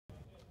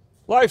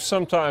Life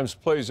sometimes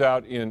plays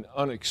out in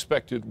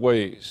unexpected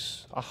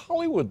ways. A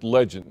Hollywood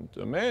legend,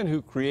 a man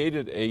who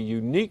created a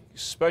unique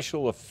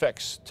special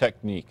effects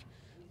technique,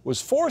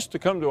 was forced to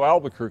come to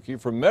Albuquerque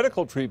for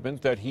medical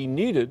treatment that he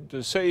needed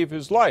to save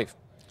his life.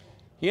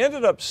 He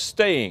ended up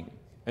staying,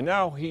 and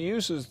now he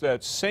uses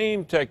that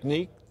same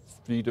technique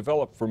he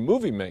developed for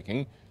movie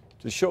making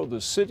to show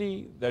the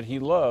city that he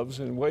loves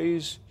in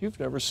ways you've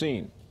never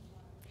seen.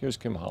 Here's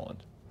Kim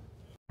Holland.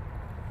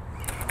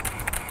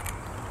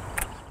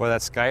 Well,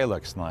 that sky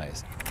looks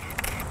nice.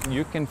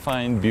 You can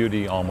find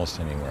beauty almost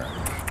anywhere.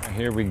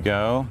 Here we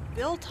go.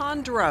 Bill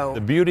Tondreau.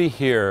 The beauty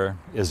here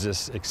is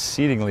this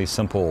exceedingly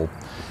simple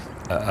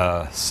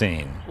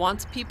scene.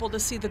 Wants people to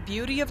see the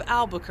beauty of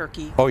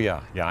Albuquerque. Oh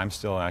yeah, I'm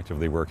still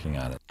actively working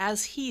on it.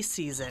 As he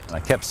sees it. I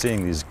kept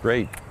seeing these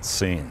great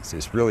scenes,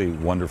 these really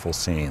wonderful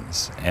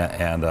scenes.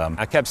 And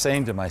I kept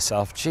saying to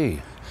myself,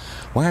 gee,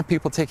 why aren't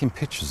people taking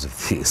pictures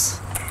of these?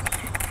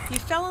 He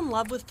fell in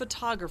love with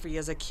photography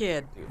as a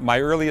kid. My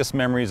earliest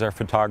memories of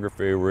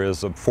photography were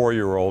as a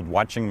 4-year-old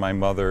watching my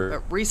mother.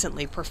 But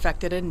recently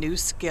perfected a new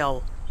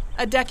skill.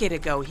 A decade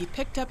ago, he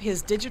picked up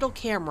his digital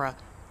camera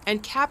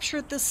and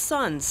captured the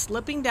sun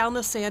slipping down the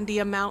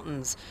Sandia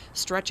Mountains,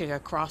 stretching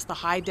across the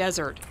high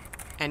desert,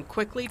 and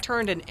quickly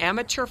turned an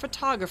amateur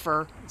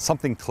photographer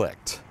Something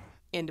clicked.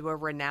 Into a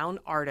renowned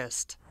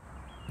artist.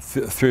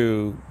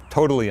 Through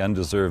totally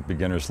undeserved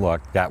beginner's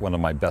luck, got one of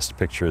my best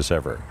pictures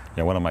ever,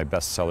 one of my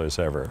best sellers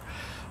ever,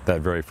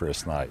 that very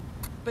first night.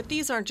 But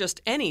these aren't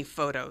just any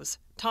photos.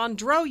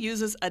 Tondreau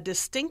uses a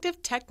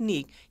distinctive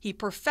technique he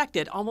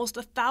perfected almost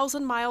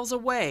 1,000 miles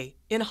away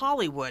in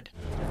Hollywood.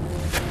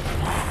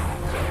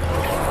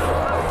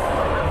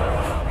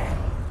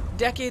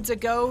 Decades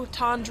ago,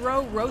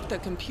 Tondreau wrote the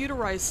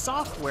computerized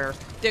software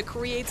that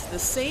creates the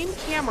same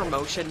camera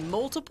motion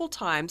multiple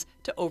times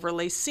to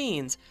overlay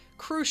scenes,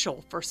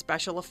 crucial for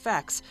special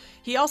effects.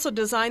 He also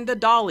designed the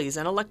dollies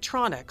and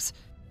electronics.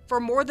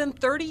 For more than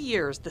 30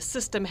 years, the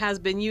system has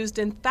been used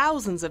in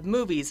thousands of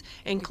movies,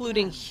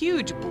 including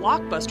huge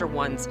blockbuster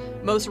ones,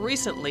 most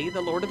recently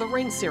the Lord of the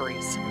Rings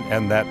series.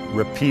 And that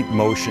repeat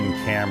motion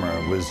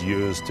camera was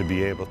used to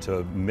be able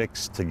to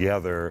mix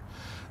together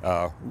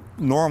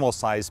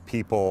normal-sized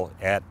people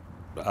at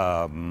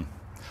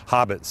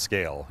Hobbit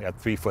scale, at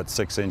 3 foot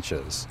 6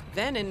 inches.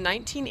 Then in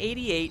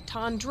 1988,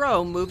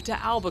 Tondreau moved to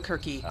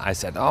Albuquerque. I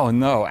said, oh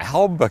no,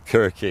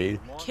 Albuquerque?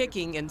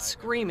 Kicking and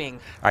screaming.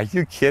 Are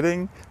you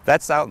kidding?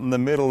 That's out in the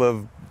middle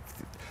of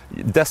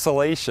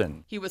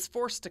desolation. He was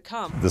forced to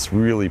come. This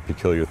really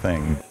peculiar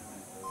thing.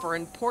 For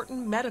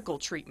important medical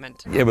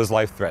treatment. It was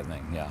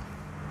life-threatening, yeah.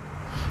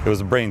 It was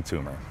a brain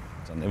tumor.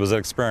 It was an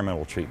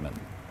experimental treatment.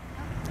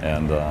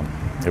 And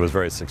it was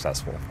very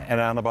successful.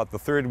 And on about the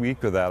 3rd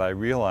week of that, I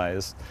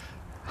realized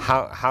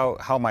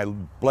how my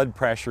blood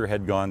pressure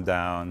had gone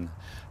down,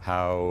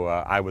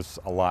 how I was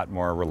a lot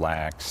more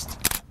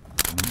relaxed.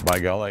 By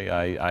golly,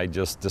 I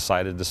just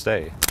decided to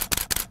stay.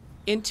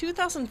 In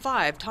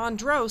 2005,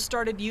 Tondreau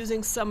started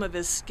using some of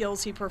his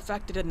skills he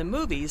perfected in the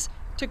movies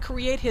to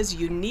create his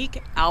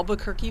unique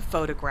Albuquerque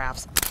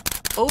photographs.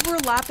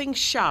 Overlapping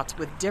shots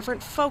with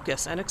different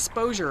focus and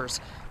exposures,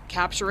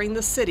 capturing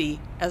the city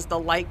as the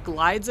light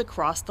glides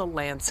across the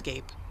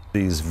landscape.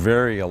 These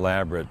very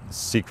elaborate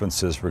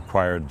sequences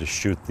required to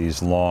shoot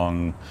these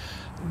long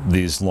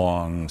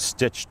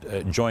stitched,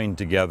 joined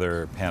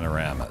together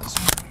panoramas.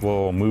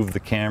 We'll move the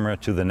camera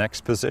to the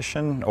next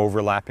position,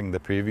 overlapping the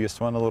previous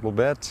one a little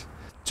bit.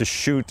 To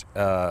shoot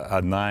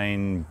a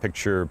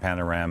 9-picture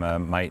panorama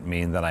might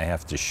mean that I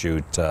have to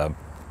shoot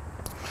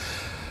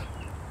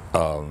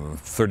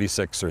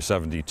 36 or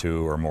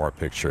 72 or more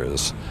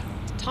pictures.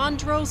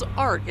 Tondreau's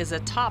art is a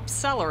top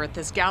seller at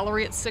this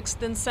gallery at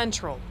 6th and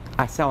Central.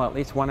 I sell at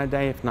least 1 a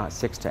day, if not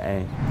 6 to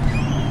 8.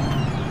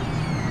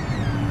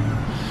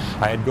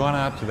 I had gone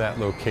out to that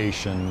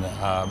location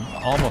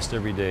almost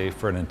every day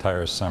for an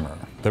entire summer.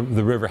 The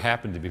river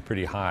happened to be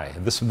pretty high.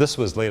 This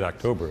was late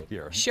October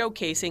here.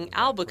 Showcasing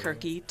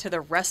Albuquerque to the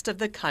rest of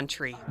the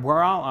country.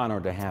 We're all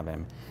honored to have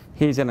him.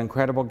 He's an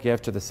incredible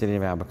gift to the city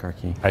of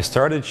Albuquerque. I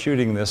started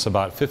shooting this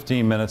about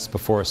 15 minutes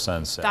before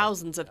sunset.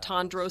 Thousands of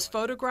Tondreau's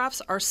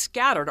photographs are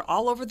scattered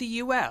all over the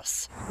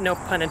U.S. No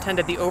pun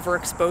intended, the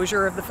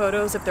overexposure of the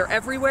photos, if they're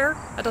everywhere,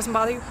 that doesn't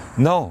bother you?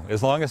 No,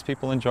 as long as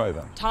people enjoy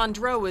them.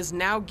 Tondreau is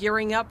now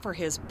gearing up for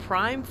his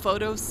prime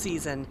photo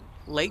season,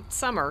 late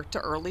summer to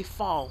early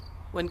fall,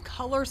 when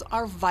colors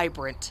are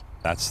vibrant.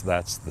 That's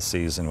the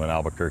season when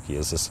Albuquerque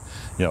is this,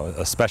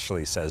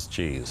 especially says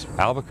cheese.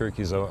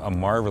 Albuquerque is a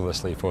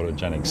marvelously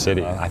photogenic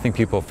city. I think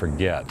people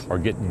forget or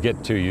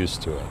get too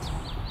used to it.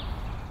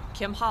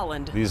 Kim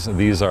Holland.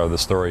 These are the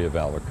story of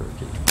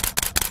Albuquerque.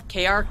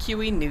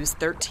 KRQE News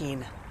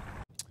 13.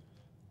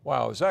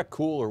 Wow, is that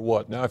cool or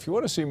what? Now, if you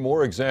want to see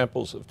more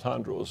examples of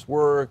Tondreau's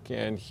work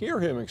and hear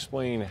him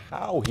explain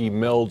how he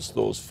melds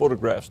those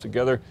photographs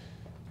together,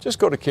 just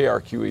go to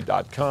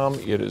krqe.com.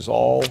 It is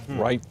all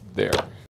right there.